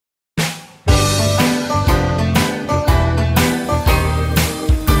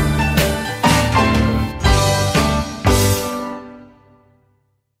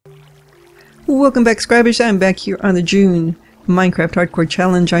Welcome back, subscribers. I'm back here on the June Minecraft Hardcore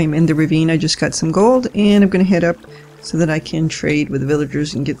Challenge. I am in the ravine. I just got some gold, and I'm going to head up so that I can trade with the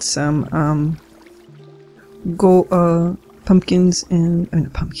villagers and get some pumpkins and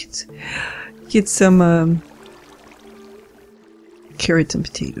not pumpkins. Get some carrots and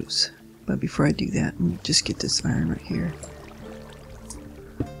potatoes. But before I do that, let me just get this iron right here,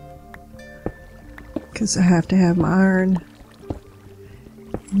 because I have to have my iron.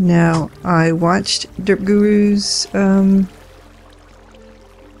 Now, I watched Derp Guru's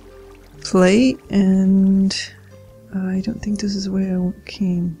play, and I don't think this is the way I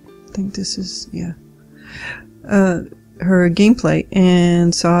came. I think this is, yeah, her gameplay,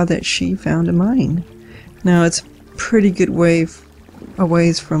 and saw that she found a mine. Now, it's a pretty good way a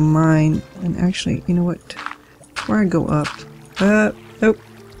ways from mine, and actually, you know what? Before I go up, nope,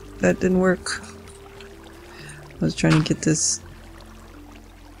 that didn't work. I was trying to get this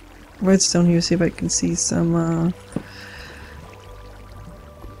redstone here, see if I can see some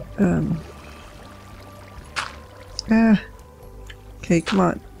okay, come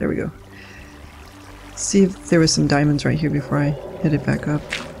on, there we go. See if there was some diamonds right here before I hit it back up.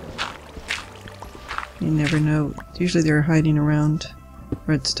 You never know. Usually they're hiding around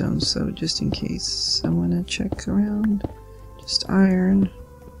redstone, so just in case I want to check around. Just iron.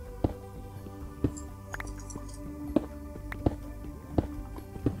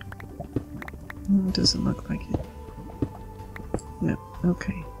 Doesn't look like it. No,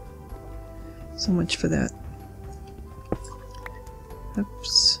 okay. So much for that.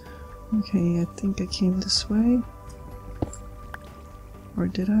 Oops. Okay, I think I came this way. Or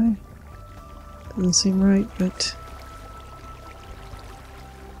did I? Doesn't seem right, but...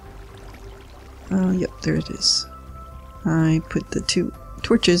 yep, there it is. I put the 2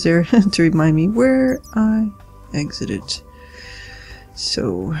 torches there to remind me where I exited.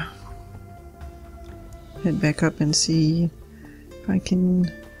 So... head back up and see if I can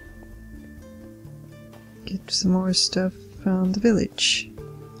get some more stuff from the village.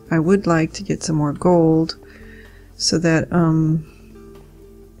 I would like to get some more gold so that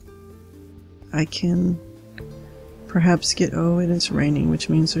I can perhaps get, oh, and it's raining, which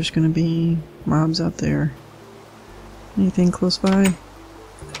means there's going to be mobs out there. Anything close by?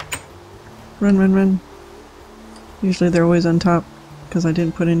 Run, run, run. Usually they're always on top because I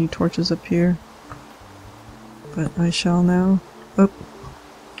didn't put any torches up here. But I shall now. Oh.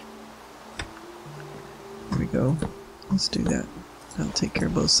 There we go. Let's do that. That'll take care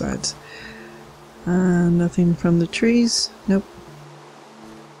of both sides. Nothing from the trees. Nope.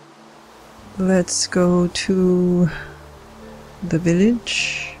 Let's go to the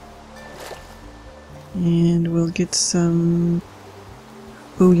village. And we'll get some...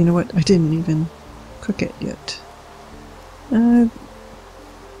 oh, you know what? I didn't even cook it yet.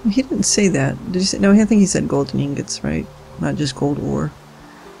 He didn't say that. Did he say? No, I think he said golden ingots, right? Not just gold ore.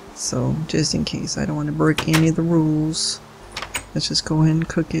 So, just in case, I don't want to break any of the rules. Let's just go ahead and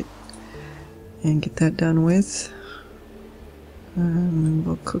cook it and get that done with.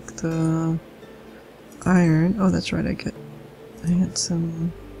 We'll cook the iron. Oh, that's right, I had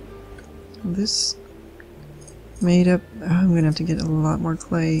some of this made up. Oh, I'm gonna have to get a lot more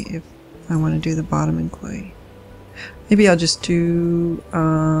clay if I want to do the bottom in clay. Maybe I'll just do,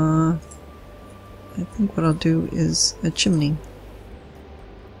 I think what I'll do is a chimney.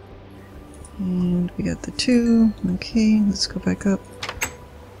 And we got the 2. Okay, let's go back up.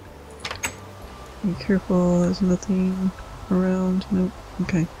 Be careful, there's nothing around. Nope.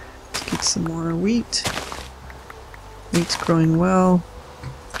 Okay, let's get some more wheat. Wheat's growing well.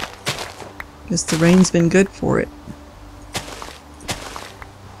 Guess the rain's been good for it.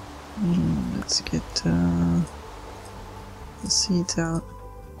 And let's get, the seeds out.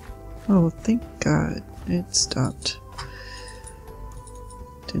 Oh, thank God it stopped.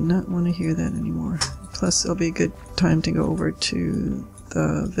 Did not want to hear that anymore. Plus, it'll be a good time to go over to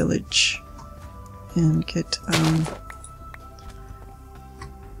the village and get,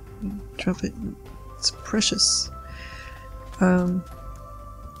 drop it. It's precious.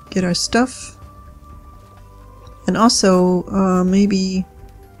 Get our stuff. And also, maybe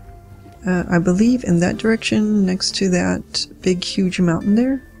I believe in that direction, next to that big huge mountain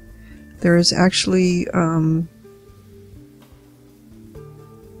there is actually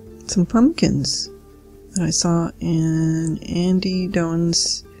some pumpkins that I saw in Andy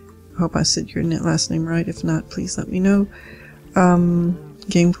Doan's, I hope I said your last name right, if not please let me know,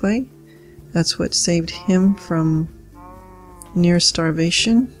 gameplay. That's what saved him from near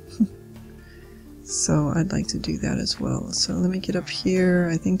starvation. So I'd like to do that as well. So let me get up here.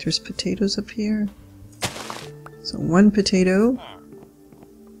 I think there's potatoes up here. So 1 potato.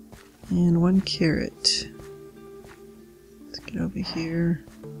 And 1 carrot. Let's get over here.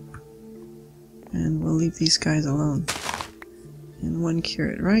 And we'll leave these guys alone. And 1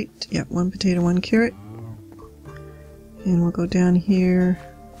 carrot, right? Yep, 1 potato, 1 carrot. And we'll go down here.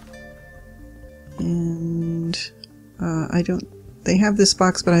 And I don't... They have this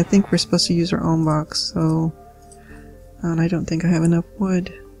box, but I think we're supposed to use our own box, so... And I don't think I have enough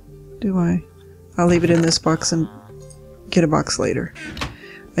wood, do I? I'll leave it in this box and get a box later.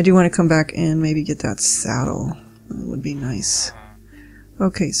 I do want to come back and maybe get that saddle. That would be nice.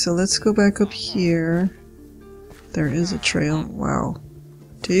 Okay, so let's go back up here. There is a trail. Wow.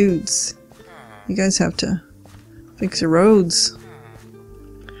 Dudes. You guys have to fix your roads.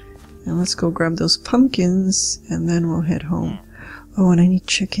 And let's go grab those pumpkins and then we'll head home. Oh, and I need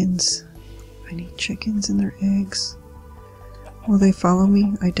chickens. I need chickens and their eggs. Will they follow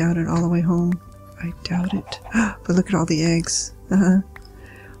me? I doubt it all the way home. I doubt it. But look at all the eggs.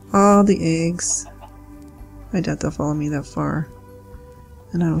 All the eggs. I doubt they'll follow me that far.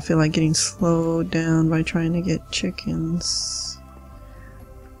 And I don't feel like getting slowed down by trying to get chickens.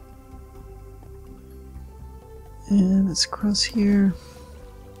 And let's cross here.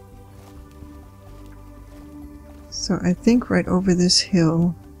 So I think right over this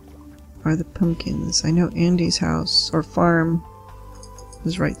hill are the pumpkins. I know Andy's house or farm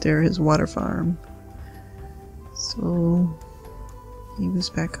is right there, his water farm. So he was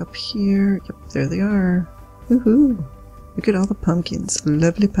back up here. Yep, there they are. Woohoo! Look at all the pumpkins.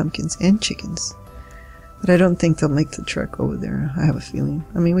 Lovely pumpkins and chickens. But I don't think they'll make the trek over there. I have a feeling.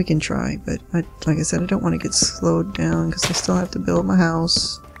 I mean, we can try, but like I said, I don't want to get slowed down because I still have to build my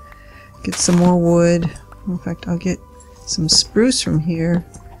house. Get some more wood. In fact, I'll get some spruce from here.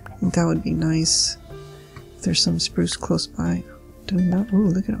 I think that would be nice. If there's some spruce close by. Oh,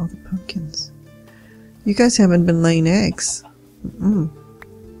 look at all the pumpkins. You guys haven't been laying eggs. You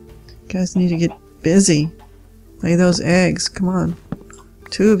guys need to get busy. Lay those eggs. Come on.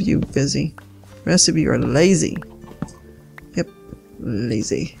 2 of you busy. The rest of you are lazy. Yep.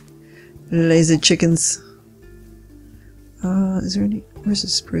 Lazy. Lazy chickens. Is there any... Where's the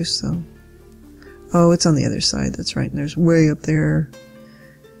spruce though? Oh, it's on the other side. That's right. And there's way up there.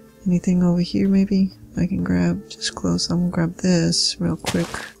 Anything over here maybe I can grab just close? I'm gonna grab this real quick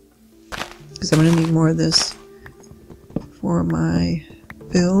because I'm gonna need more of this for my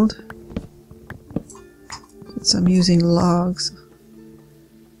build. Since I'm using logs.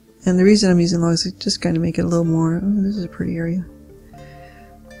 And the reason I'm using logs is just kind of make it a little more... Oh, this is a pretty area.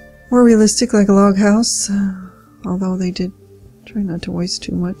 More realistic, like a log house. Although they did try not to waste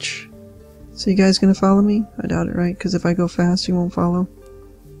too much. So you guys gonna follow me? I doubt it, right? Because if I go fast, you won't follow.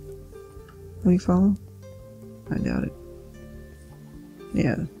 Will you follow? I doubt it.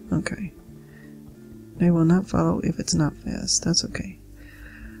 Yeah, okay. They will not follow if it's not fast. That's okay.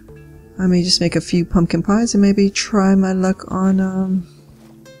 I may just make a few pumpkin pies and maybe try my luck on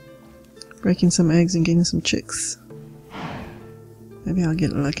breaking some eggs and getting some chicks. Maybe I'll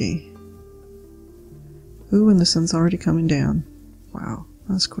get lucky. Ooh, and the sun's already coming down. Wow,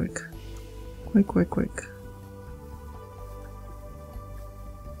 that's quick. Quick.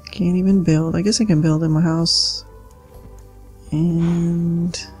 Can't even build. I guess I can build in my house.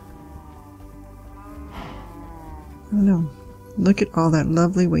 And... I don't know. Look at all that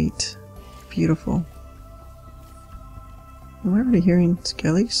lovely wheat. Beautiful. Am I already hearing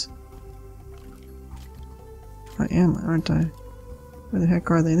skellies? I am, aren't I? Where the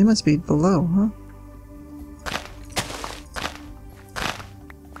heck are they? They must be below, huh?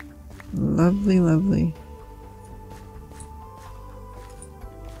 Lovely, lovely.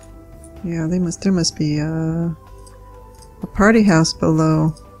 Yeah, there must be a party house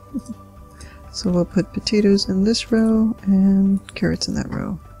below. So we'll put potatoes in this row and carrots in that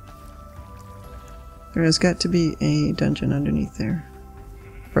row. There has got to be a dungeon underneath there.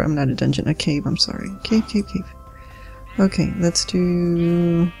 Or I'm not a dungeon, a cave, I'm sorry. Cave. Okay, let's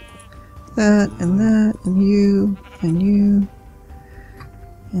do that, and you, and you.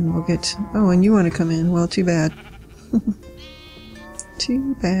 And we'll get... Oh, and you want to come in. Well, too bad.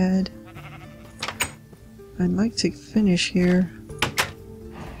 Too bad. I'd like to finish here.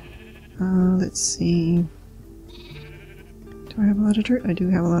 Let's see. Do I have a lot of dirt? I do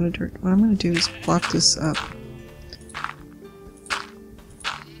have a lot of dirt. What I'm going to do is block this up.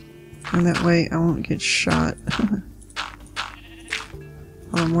 And that way I won't get shot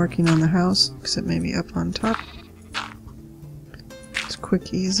while I'm working on the house, except maybe up on top. It's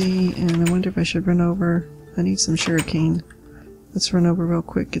quick, easy, and I wonder if I should run over. I need some sugarcane. Let's run over real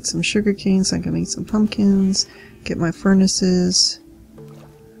quick, get some sugarcane so I can make some pumpkins, get my furnaces.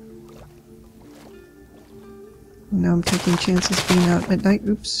 Now I'm taking chances being out at night.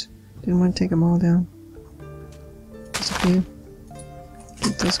 Oops. Didn't want to take them all down. Just a few.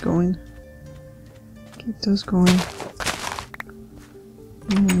 Keep those going. Keep those going.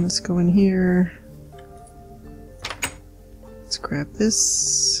 And let's go in here. Let's grab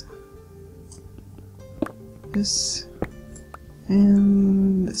this. This.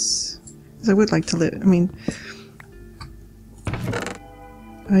 And this. Because I would like to live. I mean,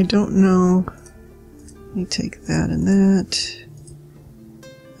 I don't know. Let me take that and that.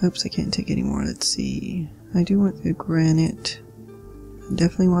 Oops, I can't take any more. Let's see. I do want the granite. I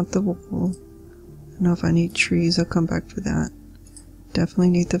definitely want the wool. I don't know if I need trees. I'll come back for that. Definitely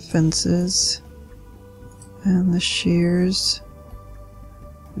need the fences. And the shears.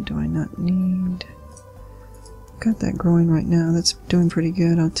 What do I not need? Got that growing right now. That's doing pretty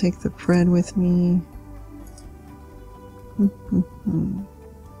good. I'll take the bread with me. What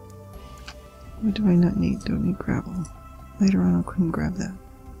do I not need? Don't need gravel. Later on I'll come grab that.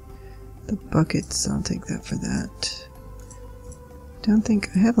 The buckets, I'll take that for that. Don't think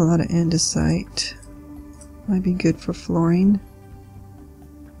I have a lot of andesite. Might be good for flooring.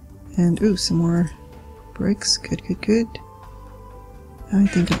 And ooh, some more bricks. Good, good, good. I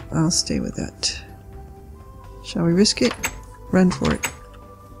think I'll stay with that. Shall we risk it? Run for it.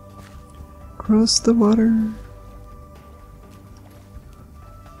 Cross the water.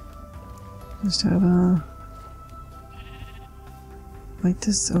 Just have a like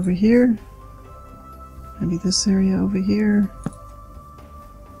this over here. Maybe this area over here.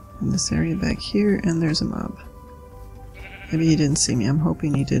 And this area back here, and there's a mob. Maybe he didn't see me. I'm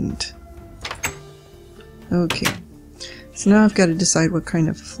hoping he didn't. Okay. So now I've got to decide what kind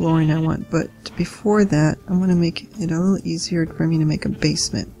of flooring I want, but before that, I'm going to make it a little easier for me to make a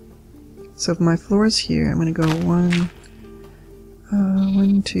basement. So if my floor is here, I'm going to go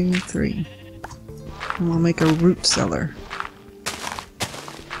 1, 2, 3. And we'll make a root cellar.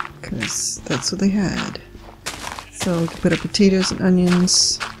 Because that's what they had. So we can put up potatoes and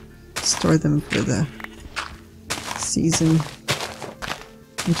onions, store them for the season.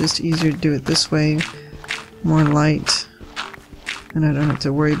 It's just easier to do it this way, more light, and I don't have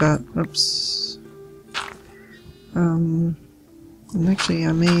to worry about, oops. And actually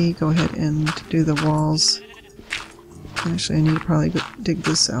I may go ahead and do the walls. Actually I need to probably dig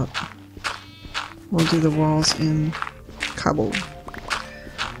this out. We'll do the walls in cobble.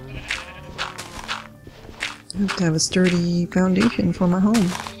 I have to have a sturdy foundation for my home.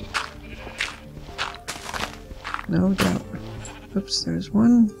 No doubt. Oops, there's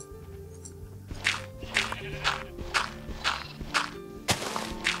one.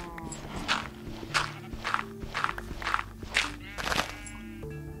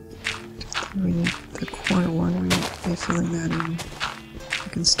 We need the corner one. We won't be filling that in.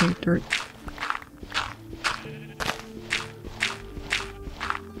 It can stay dirt.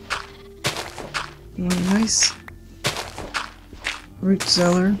 You want a nice root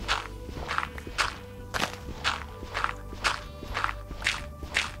cellar.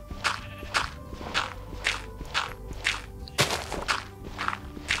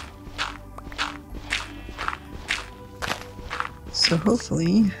 So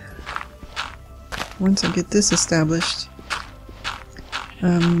hopefully, once I get this established,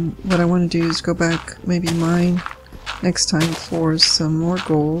 what I want to do is go back, maybe mine next time for some more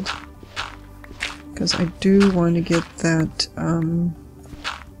gold. Because I do want to get that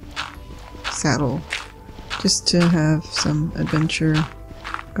saddle, just to have some adventure,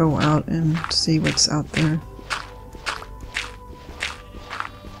 go out and see what's out there.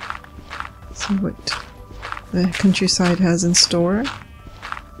 See what the countryside has in store.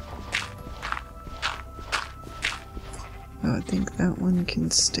 Oh, I think that one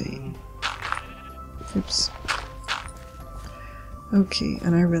can stay. Oops. Okay,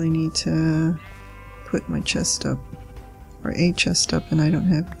 and I really need to put my chest up, or a chest up, and I don't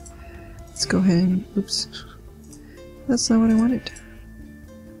have. Let's go ahead and, oops, that's not what I wanted.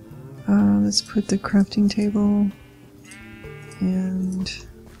 Let's put the crafting table and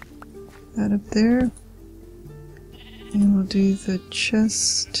that up there, and we'll do the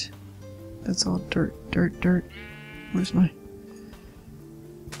chest. That's all dirt, dirt, dirt. Where's my?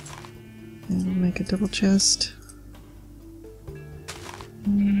 And we'll make a double chest.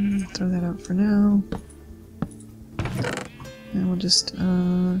 Throw that out for now. And we'll just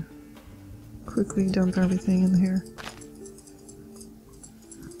quickly dump everything in here.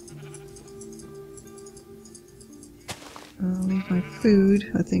 I'll leave my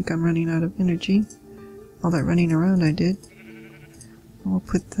food. I think I'm running out of energy. All that running around I did. We'll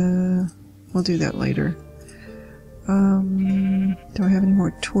put the... we'll do that later. Do I have any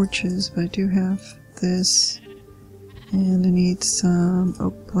more torches? But I do have this. And I need some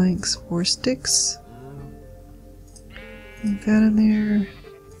oak planks, 4 sticks. Leave that in there.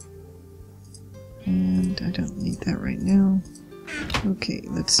 And I don't need that right now. Okay,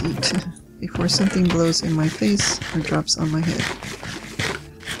 let's eat before something blows in my face or drops on my head.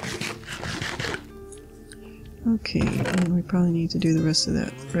 Okay, and we probably need to do the rest of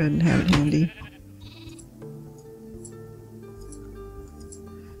that bread and have it handy.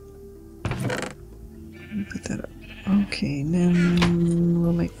 Put that up. Okay, and then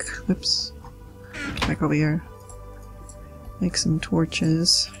we'll make, whoops, back over here. Make some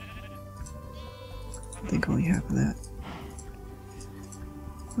torches. I think only half of that.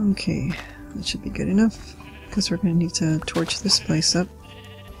 Okay, that should be good enough, because we're going to need to torch this place up.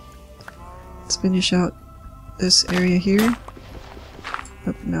 Let's finish out this area here.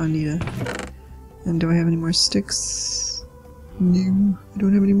 Oh, now I need a... And do I have any more sticks? No, I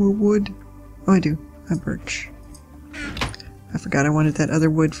don't have any more wood. Oh, I do. A birch. I forgot I wanted that other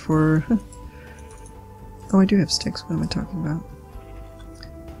wood for... Oh, I do have sticks. What am I talking about?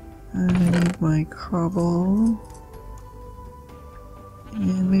 I need my cobble.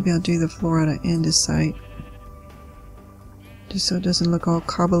 And maybe I'll do the floor out of andesite. Just so it doesn't look all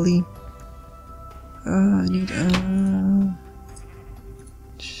cobbly. I need a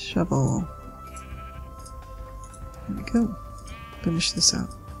shovel. There we go. Finish this out.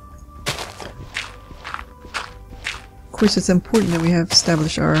 Of course, it's important that we have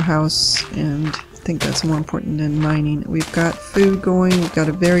established our house, and I think that's more important than mining. We've got food going. We've got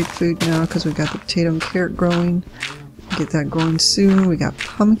a varied food now because we've got the potato and carrot growing. Get that growing soon. We got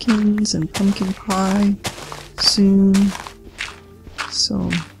pumpkins and pumpkin pie soon. So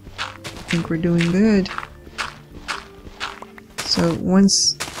I think we're doing good. So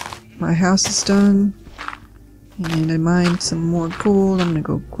once my house is done and I mine some more gold, I'm gonna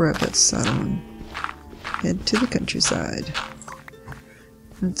go grab that saddle and head to the countryside.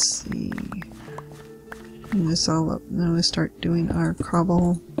 Let's see. Clean this all up. Now we start doing our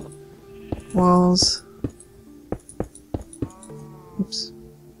cobble walls. Oops.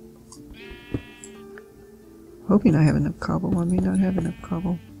 Hoping I have enough cobble. I may not have enough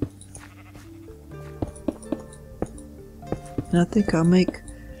cobble. And I think I'll make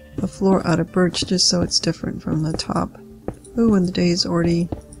the floor out of birch just so it's different from the top. Oh, and the day is already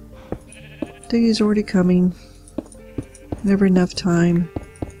coming. Never enough time.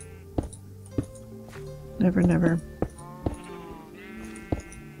 Never, never.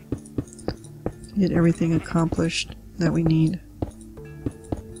 To get everything accomplished that we need.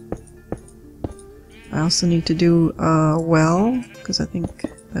 I also need to do a well, because I think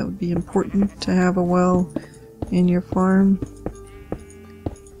that would be important to have a well in your farm.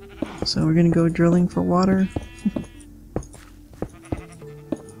 So we're going to go drilling for water.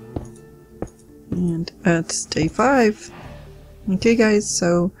 And that's day 5. Okay guys,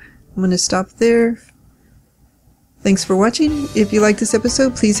 so I'm going to stop there. Thanks for watching. If you like this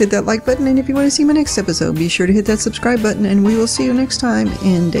episode, please hit that like button, and if you want to see my next episode, be sure to hit that subscribe button, and we will see you next time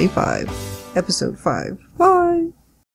in day 5. Episode 5. Bye!